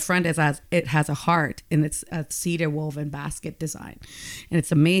 and on the front it has a heart, and it's a cedar woven basket design, and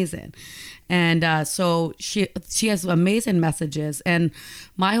it's amazing. And so she has amazing messages. And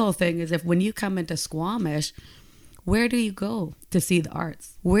my whole thing is, if when you come into Squamish, where do you go to see the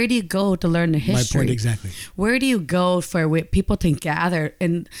arts? Where do you go to learn the history? My point exactly. Where do you go for people to gather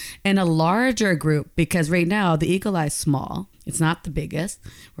in a larger group? Because right now the Eagle Eye is small. It's not the biggest,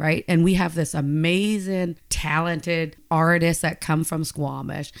 right? And we have this amazing, talented artists that come from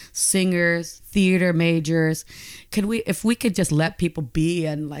Squamish, singers, theater majors. If we could just let people be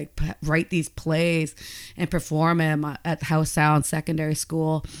and like write these plays and perform them at House Sound Secondary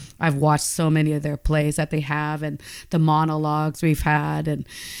School. I've watched so many of their plays that they have and the monologues we've had. And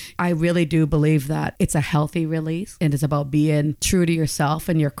I really do believe that it's a healthy release, and it's about being true to yourself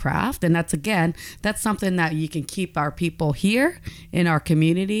and your craft. And that's something that you can keep our people here in our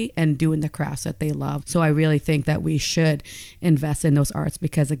community and doing the crafts that they love. So I really think that we should invest in those arts,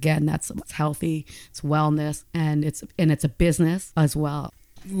 because again, that's healthy, it's wellness, and it's a business as well.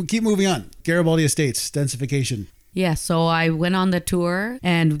 We'll keep moving on. Garibaldi Estates, densification. Yeah, so I went on the tour,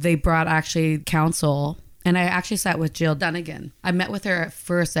 and they brought actually council, and I actually sat with Jill Dunnigan. I met with her at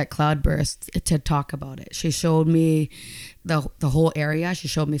first at Cloudburst to talk about it. She showed me the whole area. She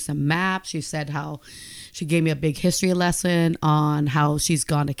showed me some maps. She said how she gave me a big history lesson on how she's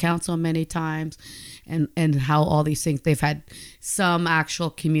gone to council many times, and how all these things, they've had some actual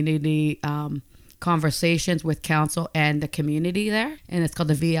community conversations with council and the community there, and it's called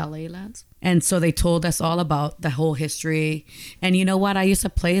the VLA lands. And so they told us all about the whole history. And you know what? I used to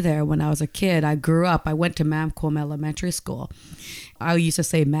play there when I was a kid. I went to Mamquam Elementary School. I used to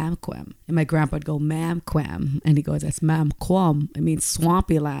say Mamquam, and my grandpa would go Mamquam, and he goes, that's Mamquam. It means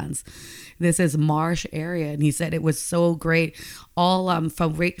swampy lands. This is marsh area. And he said it was so great. All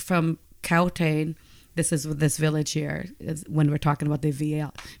from Cowtain. This is this village here. When we're talking about the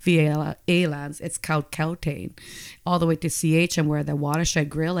VLA lands, it's Cowtain, all the way to CHM, where the Watershed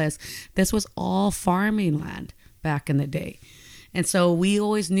Grill is. This was all farming land back in the day, and so we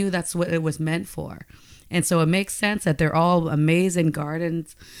always knew that's what it was meant for. And so it makes sense that they're all amazing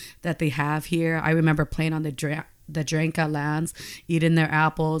gardens that they have here. I remember playing on the Dranka lands, eating their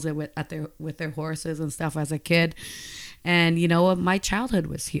apples and with their horses and stuff as a kid. And you know what? My childhood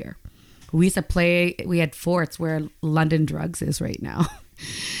was here. We used to play, we had forts where London Drugs is right now.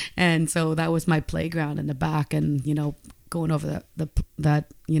 And so that was my playground in the back, and, you know, going over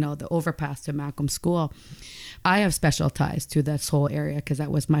the overpass to Malcolm School. I have special ties to this whole area because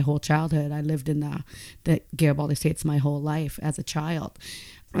that was my whole childhood. I lived in the Garibaldi Estates my whole life as a child.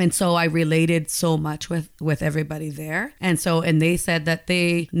 And so I related so much with everybody there. And they said that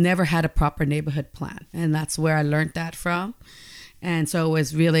they never had a proper neighborhood plan. And that's where I learned that from. And so it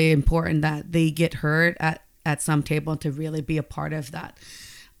was really important that they get heard at some table to really be a part of that,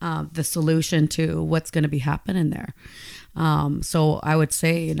 the solution to what's going to be happening there. So I would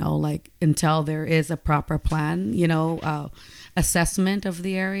say, you know, like until there is a proper plan, you know, assessment of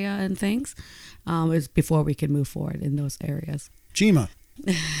the area and things, is before we can move forward in those areas. Chima.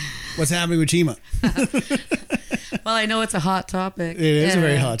 What's happening with Chima? Well, I know it's a hot topic. It is a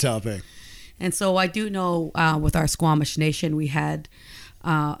very hot topic. And so I do know with our Squamish Nation, we had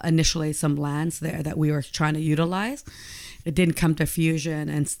initially some lands there that we were trying to utilize. It didn't come to fusion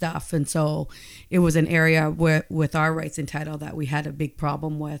and stuff. And so it was an area with our rights and title that we had a big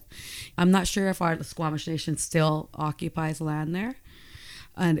problem with. I'm not sure if our Squamish Nation still occupies land there.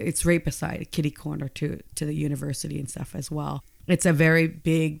 And it's right beside kitty corner to the university and stuff as well. It's a very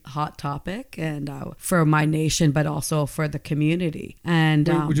big, hot topic, and for my nation, but also for the community. And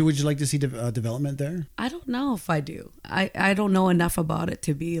would you like to see development there? I don't know if I do. I don't know enough about it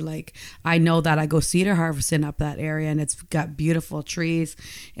to be like. I know that I go cedar harvesting up that area, and it's got beautiful trees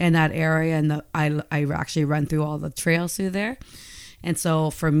in that area, and I actually run through all the trails through there. And so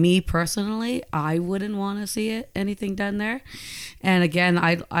for me personally, I wouldn't want to see anything done there. And again,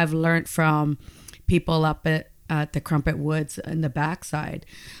 I've learned from people up at the Crumpet Woods in the backside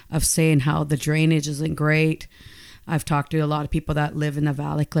of saying how the drainage isn't great. I've talked to a lot of people that live in the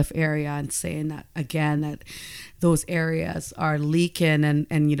Valley Cliff area and saying that, again, that those areas are leaking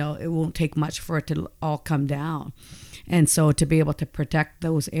and you know, it won't take much for it to all come down. And so to be able to protect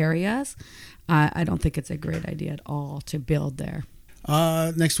those areas, I don't think it's a great idea at all to build there.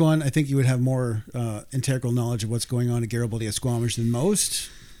 Next one, I think you would have more integral knowledge of what's going on at Garibaldi at Squamish than most.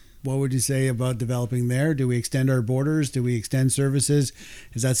 What would you say about developing there? Do we extend our borders? Do we extend services?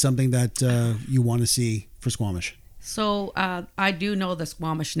 Is that something that you want to see for Squamish? So I do know the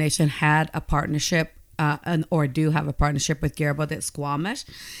Squamish Nation had a partnership or do have a partnership with Garibaldi at Squamish.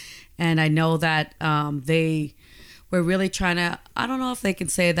 And I know that they were really trying to, I don't know if they can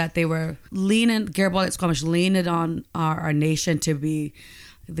say that they were Garibaldi Squamish leaning on our nation to be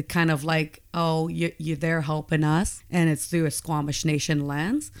the kind of like, oh, you're there helping us, and it's through a Squamish Nation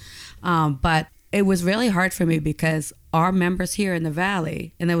lens. But it was really hard for me because our members here in the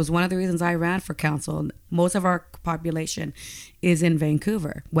Valley, and that was one of the reasons I ran for council, most of our population is in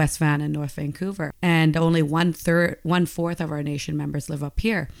Vancouver, West Van and North Vancouver. And only 1/4 of our nation members live up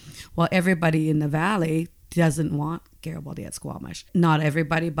here. Well, everybody in the Valley doesn't want Garibaldi at Squamish. Not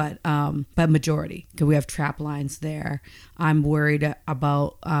everybody, but majority. Because we have trap lines there. I'm worried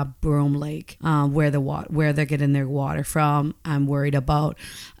about Brome Lake, where they're getting their water from. I'm worried about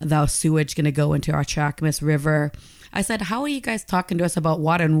the sewage going to go into our Chacamas River. I said, how are you guys talking to us about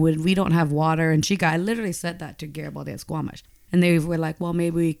water and we don't have water? And I literally said that to Garibaldi at Squamish. And they were like, well,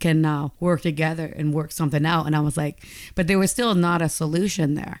 maybe we can work together and work something out. And I was like, but there was still not a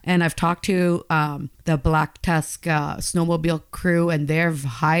solution there. And I've talked to the Black Tusk snowmobile crew, and they're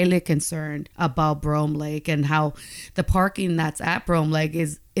highly concerned about Brome Lake and how the parking that's at Brome Lake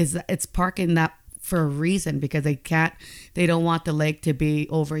is it's parking that for a reason, because they don't want the lake to be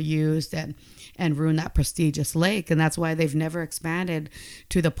overused and ruin that prestigious lake. And that's why they've never expanded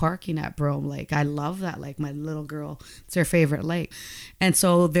to the parking at Brome Lake. I love that lake. My little girl, it's her favorite lake. And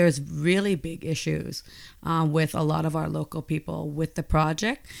so there's really big issues with a lot of our local people with the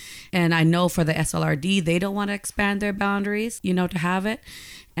project. And I know for the SLRD, they don't want to expand their boundaries, to have it.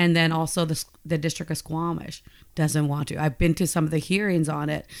 And then also the District of Squamish doesn't want to. I've been to some of the hearings on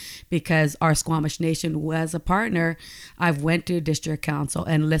it because our Squamish Nation was a partner. I've went to District Council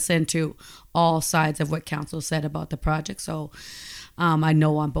and listened to all sides of what council said about the project. So I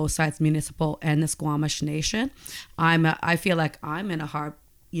know on both sides, municipal and the Squamish Nation, I feel like I'm in a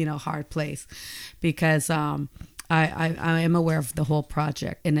hard place because I am aware of the whole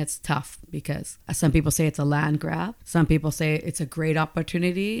project, and it's tough because some people say it's a land grab. Some people say it's a great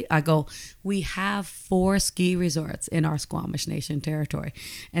opportunity. I go, we have 4 ski resorts in our Squamish Nation territory,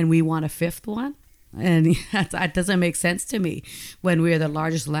 and we want a 5th one. And that doesn't make sense to me. When we are the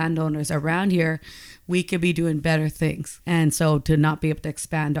largest landowners around here, we could be doing better things. And so to not be able to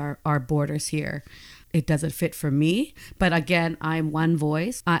expand our borders here, it doesn't fit for me. But again, I'm one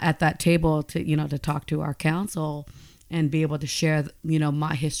voice at that table to talk to our council and be able to share,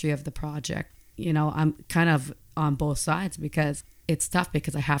 my history of the project. I'm kind of on both sides because it's tough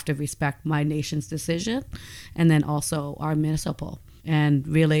because I have to respect my nation's decision and then also our municipal and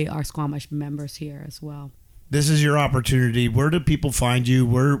really our Squamish members here as well. This is your opportunity. Where do people find you?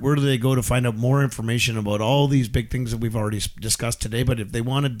 Where do they go to find out more information about all these big things that we've already discussed today? But if they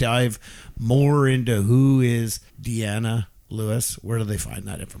want to dive more into who is Deanna Lewis, where do they find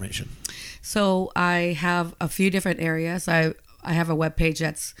that information? So I have a few different areas. I have a webpage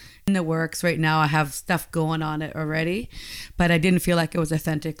that's in the works right now. I have stuff going on it already, but I didn't feel like it was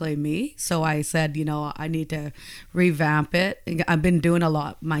authentically me. So I said, I need to revamp it. I've been doing a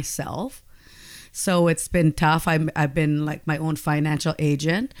lot myself. So it's been tough. I've been like my own financial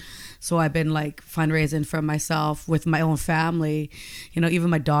agent. So I've been like fundraising for myself with my own family. Even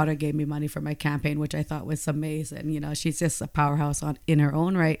my daughter gave me money for my campaign, which I thought was amazing. She's just a powerhouse in her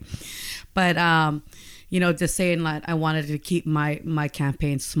own right. But, just saying that I wanted to keep my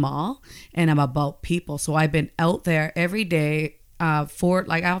campaign small, and I'm about people. So I've been out there every day. I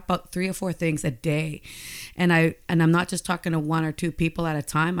have about 3 or 4 things a day, and I'm not just talking to 1 or 2 people at a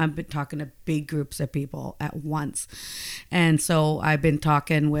time. I've been talking to big groups of people at once, and so I've been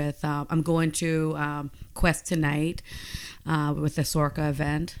talking with. I'm going to Quest tonight with the Sorka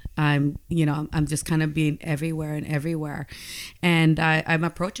event. I'm just kind of being everywhere, and I'm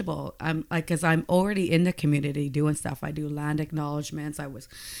approachable. Because I'm already in the community doing stuff. I do land acknowledgements. I was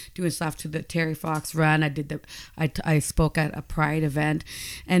doing stuff to the Terry Fox Run. I spoke at a Pride event,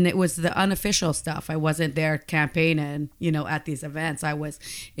 and it was the unofficial stuff. I wasn't there campaigning, at these events. I was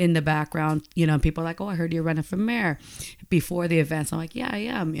in the background, and people are like, oh, I heard you're running for mayor before the events. I'm like, yeah, I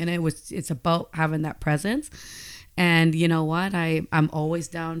am. And it's about having that presence. And you know what? I'm always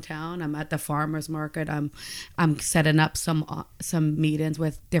downtown. I'm at the farmers market. I'm setting up some meetings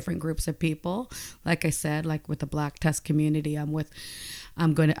with different groups of people. Like I said, like with the Black Tusk community, I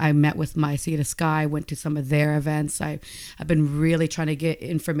met with my Sea to Sky, went to some of their events. I've been really trying to get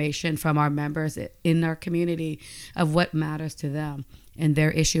information from our members in our community of what matters to them and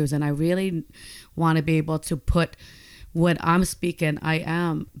their issues. And I really want to be able to put when I'm speaking, I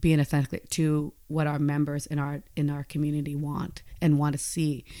am being authentic to what our members in our community want to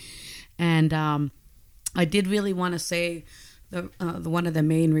see. And I did really want to say one of the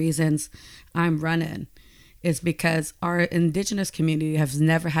main reasons I'm running is because our Indigenous community has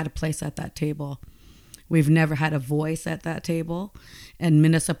never had a place at that table. We've never had a voice at that table in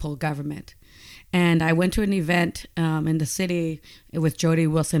municipal government. And I went to an event in the city with Jody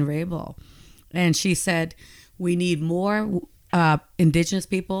Wilson-Raybould, and she said, we need more Indigenous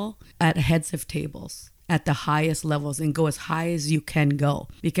people at heads of tables at the highest levels, and go as high as you can go,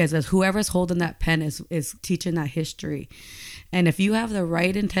 because as whoever's holding that pen is teaching that history. And if you have the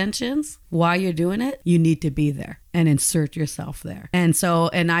right intentions while you're doing it, you need to be there and insert yourself there. And so,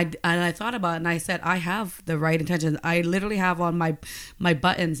 and I thought about it, and I said, I have the right intentions. I literally have on my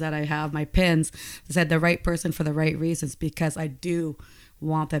buttons that I have, my pins, that said the right person for the right reasons, because I do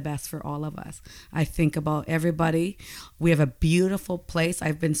want the best for all of us. I think about everybody. We have a beautiful place.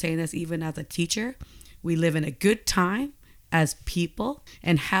 I've been saying this even as a teacher. We live in a good time as people,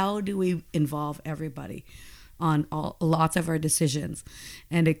 and how do we involve everybody on lots of our decisions,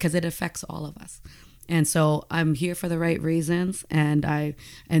 and because it affects all of us. And so I'm here for the right reasons, and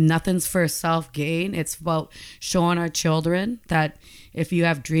nothing's for self-gain. It's about showing our children that if you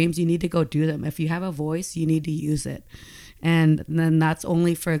have dreams, you need to go do them. If you have a voice, you need to use it. And then that's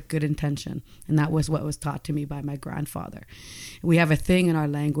only for good intention. And that was what was taught to me by my grandfather. We have a thing in our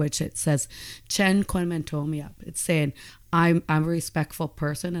language that says, Chen Kwenmen Tomiap. It's saying, I'm a respectful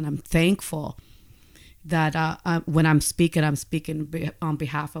person, and I'm thankful that when I'm speaking on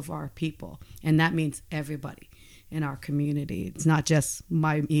behalf of our people. And that means everybody in our community. It's not just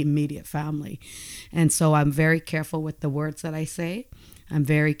my immediate family. And so I'm very careful with the words that I say. I'm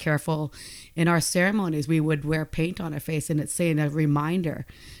very careful. In our ceremonies, we would wear paint on our face, and it's saying a reminder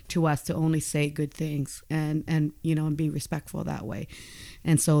to us to only say good things and be respectful that way.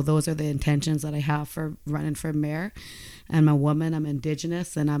 And so those are the intentions that I have for running for mayor. I'm a woman, I'm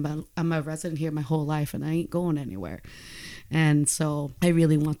Indigenous, and I'm a resident here my whole life, and I ain't going anywhere. And so I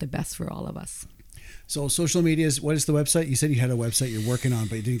really want the best for all of us. So social medias, what is the website? You said you had a website you're working on,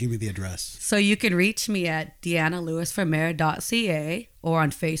 but you didn't give me the address. So you can reach me at deannalewisformayor.ca or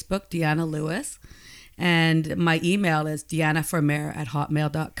on Facebook, Deanna Lewis. And my email is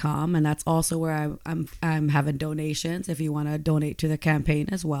deannaformayor@hotmail.com. And that's also where I'm having donations if you want to donate to the campaign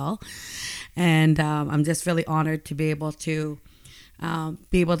as well. And I'm just really honored to be able to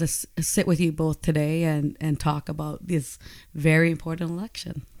sit with you both today and talk about this very important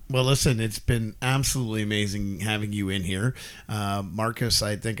election. Well, listen, it's been absolutely amazing having you in here. Marcus,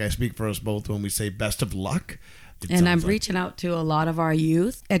 I think I speak for us both when we say best of luck. And I'm reaching out to a lot of our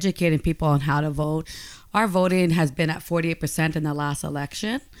youth, educating people on how to vote. Our voting has been at 48% in the last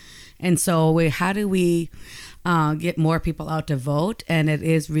election. And so how do we get more people out to vote? And it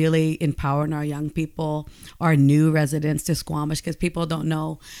is really empowering our young people, our new residents to Squamish, because people don't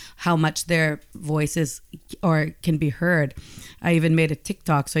know how much their voices can be heard. I even made a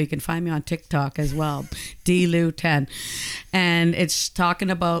TikTok, so you can find me on TikTok as well, DLU10. And it's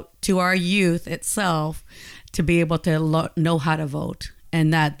talking about to our youth itself to be able to know how to vote,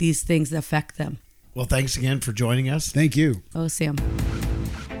 and that these things affect them. Well, thanks again for joining us. Thank you. Oh, Sam.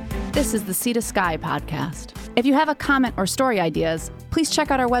 This is the Sea to Sky podcast. If you have a comment or story ideas, please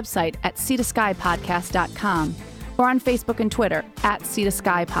check out our website at seatoskypodcast.com or on Facebook and Twitter at Sea to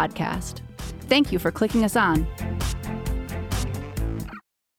Sky Podcast. Thank you for clicking us on.